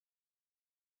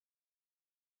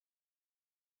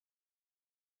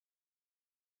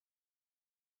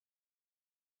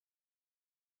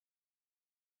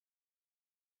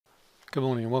Good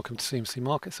morning and welcome to CMC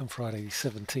Markets on Friday the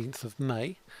 17th of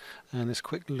May, and this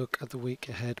quick look at the week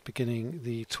ahead beginning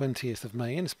the 20th of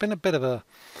May. And it's been a bit of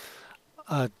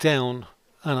a down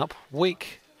and up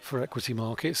week for equity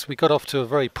markets. We got off to a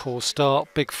very poor start,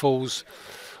 big falls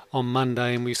on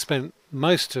Monday, and we spent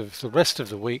most of the rest of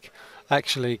the week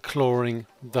actually clawing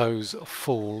those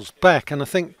falls back. And I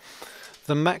think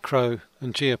the macro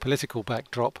and geopolitical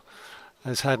backdrop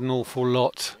has had an awful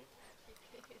lot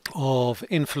of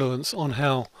influence on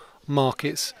how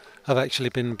markets have actually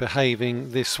been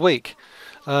behaving this week.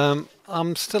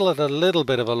 I'm still at a little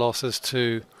bit of a loss as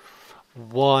to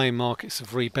why markets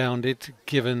have rebounded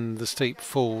given the steep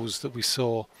falls that we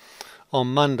saw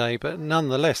on Monday, but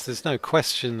nonetheless there's no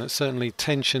question that certainly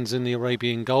tensions in the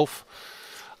Arabian Gulf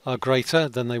are greater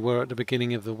than they were at the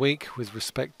beginning of the week with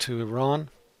respect to Iran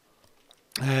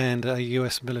and a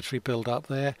US military build-up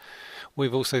there.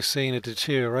 We've also seen a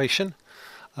deterioration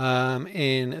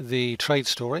in the trade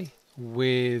story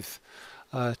with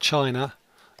China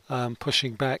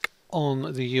pushing back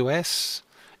on the US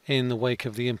in the wake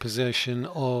of the imposition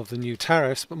of the new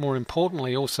tariffs, but more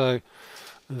importantly also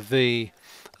the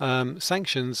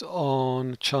sanctions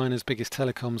on China's biggest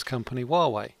telecoms company,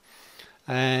 Huawei.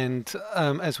 And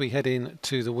as we head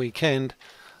into the weekend,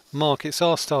 markets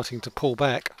are starting to pull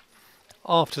back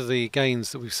after the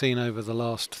gains that we've seen over the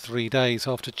last 3 days,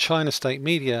 after China state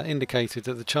media indicated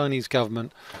that the Chinese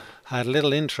government had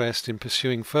little interest in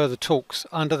pursuing further talks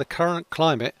under the current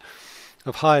climate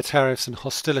of higher tariffs and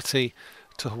hostility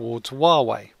towards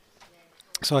Huawei.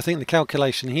 So I think the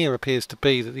calculation here appears to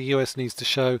be that the US needs to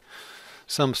show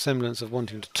some semblance of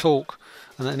wanting to talk,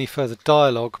 and that any further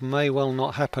dialogue may well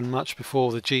not happen much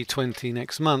before the G20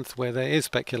 next month, where there is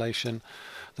speculation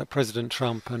that President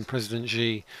Trump and President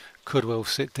Xi could well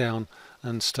sit down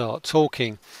and start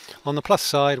talking. On the plus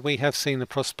side, we have seen the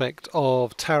prospect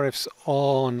of tariffs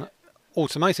on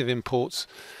automotive imports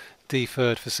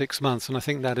deferred for 6 months, and I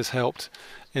think that has helped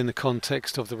in the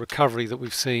context of the recovery that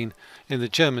we've seen in the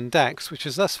German DAX, which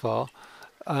has thus far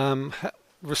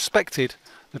respected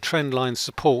the trendline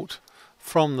support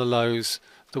from the lows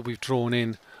that we've drawn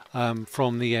in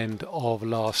from the end of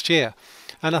last year.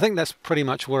 And I think that's pretty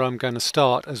much where I'm going to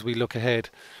start as we look ahead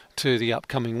to the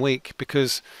upcoming week,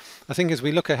 because I think as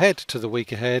we look ahead to the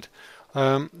week ahead,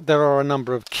 there are a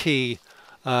number of key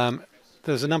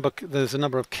there's a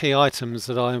number of key items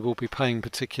that I will be paying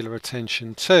particular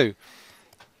attention to.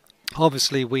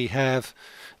 Obviously, we have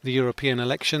the European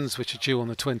elections, which are due on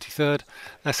the 23rd.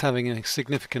 That's having a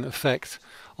significant effect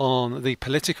on the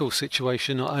political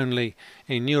situation, not only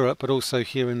in Europe but also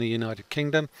here in the United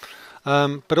Kingdom.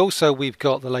 But also we've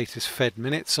got the latest Fed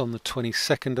minutes on the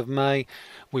 22nd of May.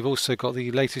 We've also got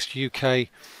the latest UK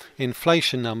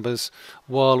inflation numbers,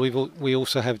 while we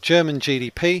also have German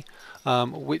GDP,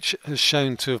 which has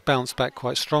shown to have bounced back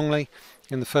quite strongly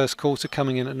in the first quarter,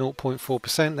 coming in at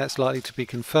 0.4%. That's likely to be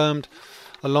confirmed,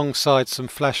 alongside some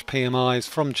flash PMIs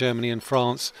from Germany and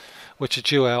France, which are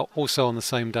due out also on the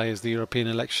same day as the European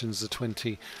elections, the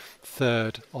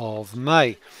 23rd of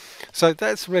May. So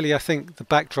that's really, I think, the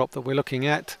backdrop that we're looking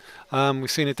at. We've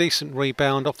seen a decent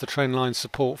rebound off the trendline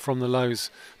support from the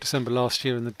lows December last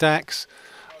year in the DAX.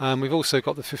 We've also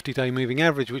got the 50-day moving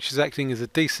average, which is acting as a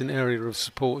decent area of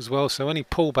support as well. So any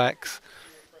pullbacks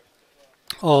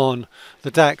on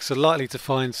the DAX are likely to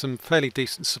find some fairly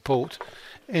decent support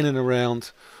in and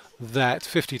around that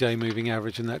 50-day moving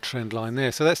average and that trend line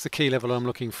there. So that's the key level I'm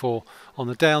looking for on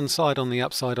the downside. On the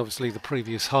upside, obviously the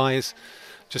previous highs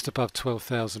just above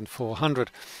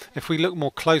 12,400. If we look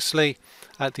more closely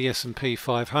at the S&P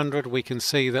 500, we can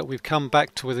see that we've come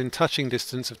back to within touching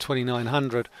distance of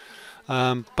 2,900.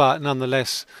 But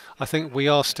nonetheless, I think we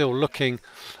are still looking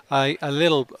a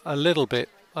little bit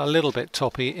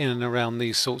toppy in and around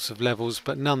these sorts of levels.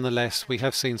 But nonetheless, we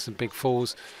have seen some big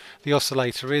falls. The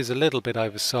oscillator is a little bit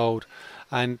oversold,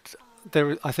 and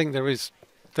I think there is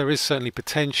certainly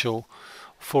potential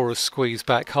for a squeeze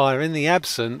back higher in the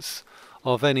absence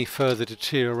of any further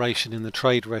deterioration in the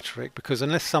trade rhetoric, because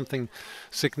unless something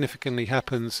significantly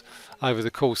happens over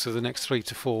the course of the next 3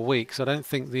 to 4 weeks, I don't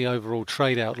think the overall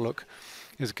trade outlook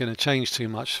is going to change too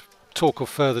much. Talk of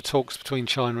further talks between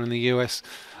China and the US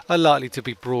are likely to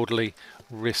be broadly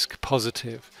risk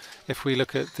positive. If we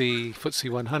look at the FTSE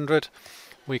 100,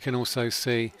 we can also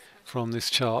see from this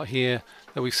chart here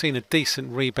that we've seen a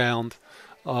decent rebound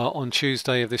on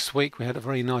Tuesday of this week. We had a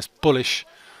very nice bullish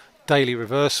daily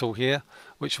reversal here,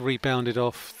 which rebounded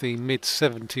off the mid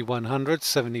 7100s,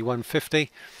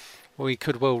 7150. We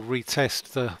could well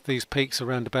retest these peaks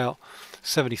around about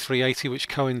 7380, which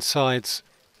coincides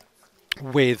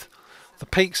with the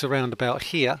peaks around about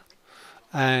here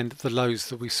and the lows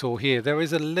that we saw here. There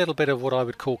is a little bit of what I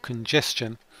would call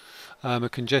congestion, a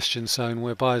congestion zone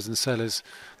where buyers and sellers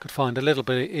could find a little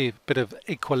bit of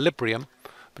equilibrium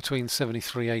between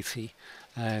 73.80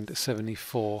 and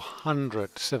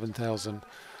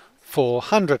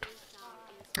 7,400.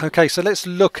 Okay, so let's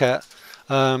look at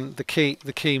the key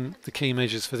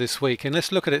measures for this week, and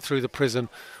let's look at it through the prism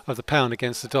of the pound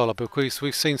against the dollar, because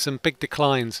we've seen some big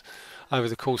declines over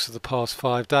the course of the past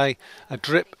 5 days. A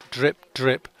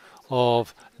drip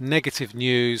of negative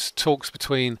news, talks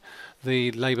between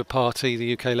the Labour Party,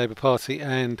 the UK Labour Party,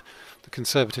 and the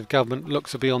Conservative government look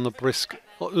to be on the brink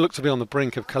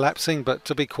of collapsing. But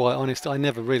to be quite honest, I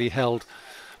never really held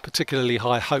particularly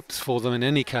high hopes for them in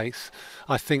any case.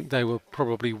 I think they were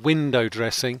probably window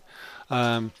dressing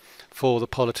for the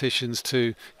politicians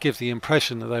to give the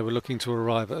impression that they were looking to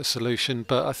arrive at a solution.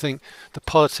 But I think the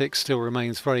politics still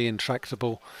remains very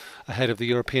intractable ahead of the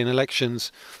European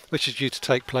elections, which is due to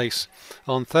take place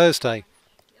on Thursday.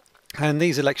 And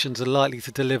these elections are likely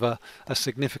to deliver a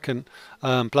significant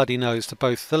bloody nose to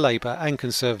both the Labour and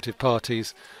Conservative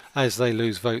parties as they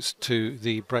lose votes to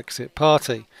the Brexit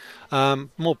party.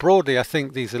 More broadly, I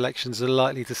think these elections are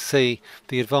likely to see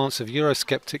the advance of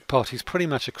Eurosceptic parties pretty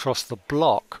much across the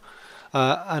bloc.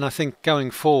 And I think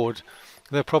going forward,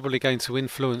 they're probably going to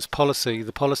influence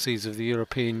the policies of the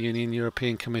European Union,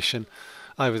 European Commission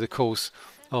over the course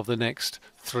of the next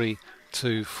 3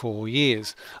 to 4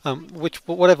 years.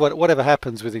 Whatever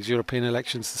happens with these European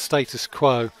elections, the status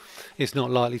quo is not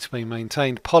likely to be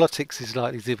maintained. Politics is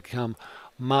likely to become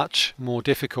much more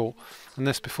difficult, and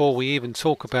that's before we even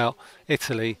talk about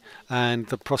Italy and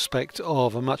the prospect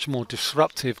of a much more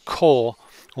disruptive core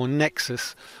or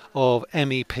nexus of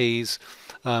MEPs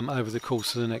over the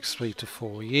course of the next 3 to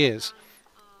 4 years.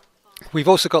 We've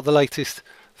also got the latest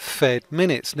Fed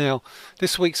minutes. Now,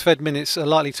 this week's Fed minutes are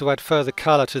likely to add further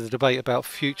colour to the debate about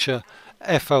future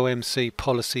FOMC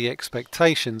policy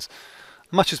expectations.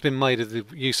 Much has been made of the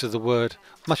use of the word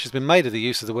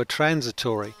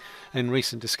transitory in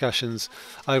recent discussions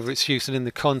over its use and in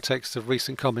the context of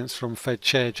recent comments from Fed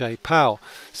Chair Jay Powell.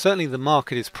 Certainly the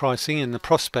market is pricing in the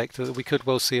prospect that we could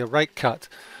well see a rate cut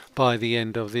by the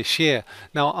end of this year.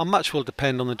 Now, much will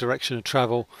depend on the direction of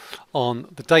travel on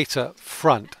the data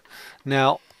front.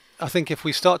 Now, I think if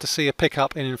we start to see a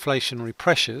pickup in inflationary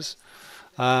pressures,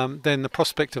 then the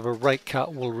prospect of a rate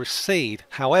cut will recede.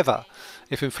 However,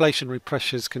 if inflationary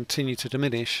pressures continue to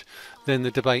diminish, then the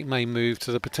debate may move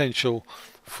to the potential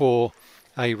for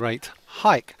a rate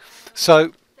hike.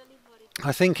 So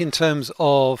I think in terms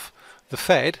of the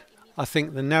Fed, I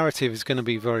think the narrative is going to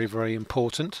be very, very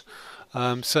important,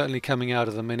 certainly coming out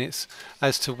of the minutes,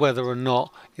 as to whether or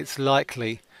not it's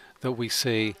likely that we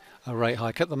see a rate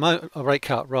hike a rate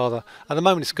cut rather. At the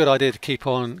moment, it's a good idea to keep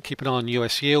an eye on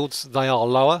US yields. They are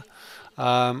lower.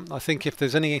 I think if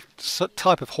there's any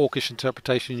type of hawkish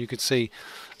interpretation, you could see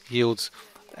yields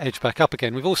edge back up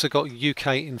again. We've also got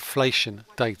UK inflation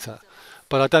data,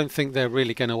 but I don't think they're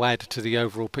really going to add to the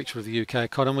overall picture of the UK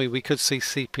economy. We could see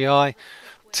CPI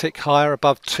tick higher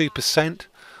above 2%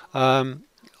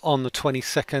 on the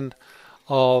 22nd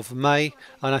of May,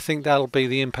 and I think that'll be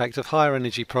the impact of higher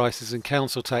energy prices and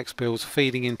council tax bills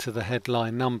feeding into the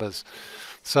headline numbers.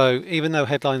 So even though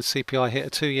headline CPI hit a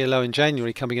 2-year low in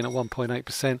January, coming in at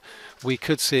 1.8%, we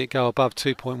could see it go above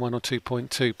 2.1 or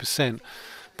 2.2%.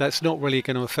 That's not really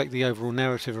going to affect the overall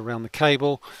narrative around the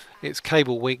cable. It's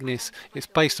cable weakness. It's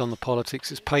based on the politics.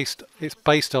 It's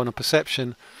based on a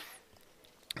perception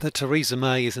that Theresa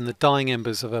May is in the dying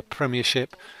embers of a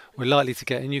premiership. We're likely to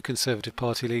get a new Conservative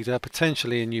Party leader,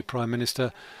 potentially a new Prime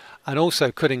Minister, and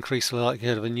also could increase the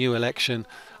likelihood of a new election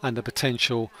and the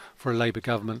potential for a Labour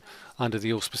government under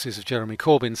the auspices of Jeremy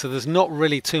Corbyn. So there's not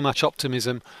really too much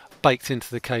optimism baked into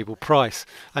the cable price.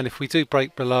 And if we do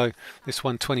break below this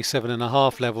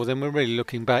 127.5 level, then we're really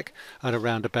looking back at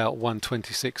around about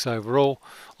 126 overall.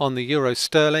 On the euro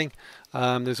sterling,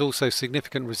 there's also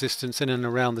significant resistance in and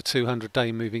around the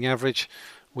 200-day moving average.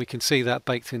 We can see that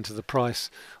baked into the price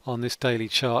on this daily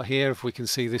chart here. If we can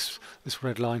see this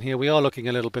red line here, we are looking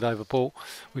a little bit overbought.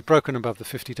 We've broken above the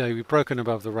 50-day, we've broken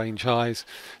above the range highs,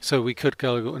 so we could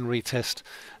go and retest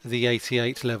the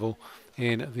 88 level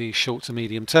in the short to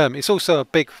medium term. It's also a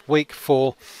big week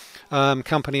for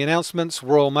company announcements.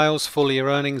 Royal Mail's full year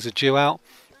earnings are due out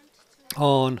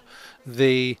on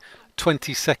the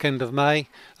 22nd of May,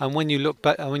 and when you look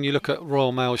at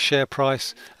Royal Mail's share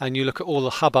price and you look at all the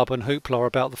hubbub and hoopla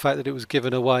about the fact that it was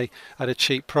given away at a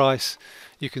cheap price,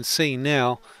 you can see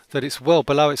now that it's well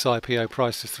below its IPO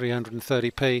price of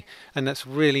 330p, and that's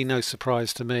really no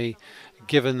surprise to me,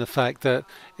 given the fact that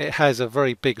it has a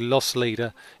very big loss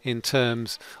leader in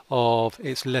terms of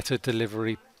its letter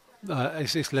delivery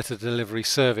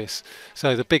service.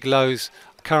 So the big lows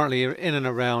currently are in and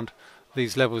around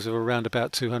these levels of around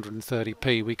about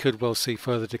 230p. We could well see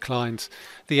further declines.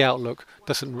 The outlook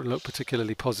doesn't look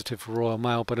particularly positive for Royal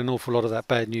Mail, but an awful lot of that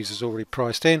bad news is already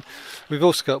priced in. We've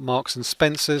also got Marks and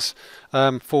Spencer's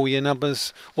full-year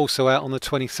numbers also out on the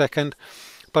 22nd.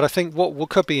 But I think what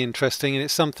could be interesting, and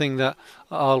it's something that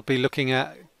I'll be looking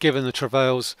at given the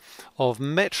travails of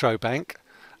Metro Bank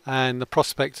and the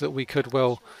prospect that we could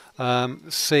well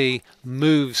see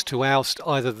moves to oust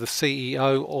either the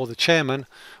CEO or the chairman.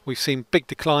 We've seen big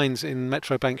declines in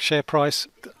Metro Bank share price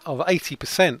of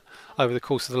 80% over the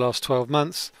course of the last 12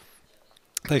 months.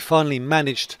 They finally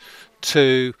managed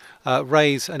to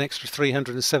raise an extra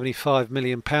 £375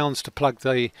 million to plug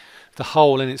the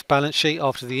hole in its balance sheet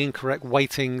after the incorrect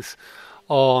weightings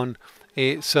on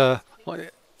its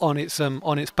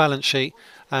balance sheet,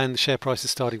 and the share price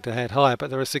is starting to head higher. But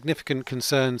there are significant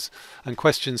concerns and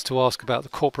questions to ask about the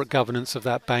corporate governance of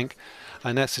that bank,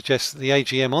 and that suggests that the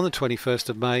AGM on the 21st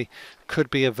of May could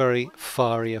be a very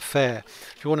fiery affair.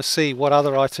 If you want to see what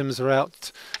other items are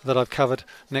out that I've covered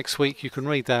next week, you can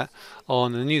read that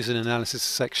on the news and analysis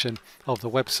section of the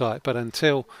website. But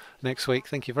until next week,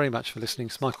 thank you very much for listening.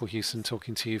 It's Michael Hewson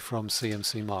talking to you from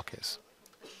CMC Markets.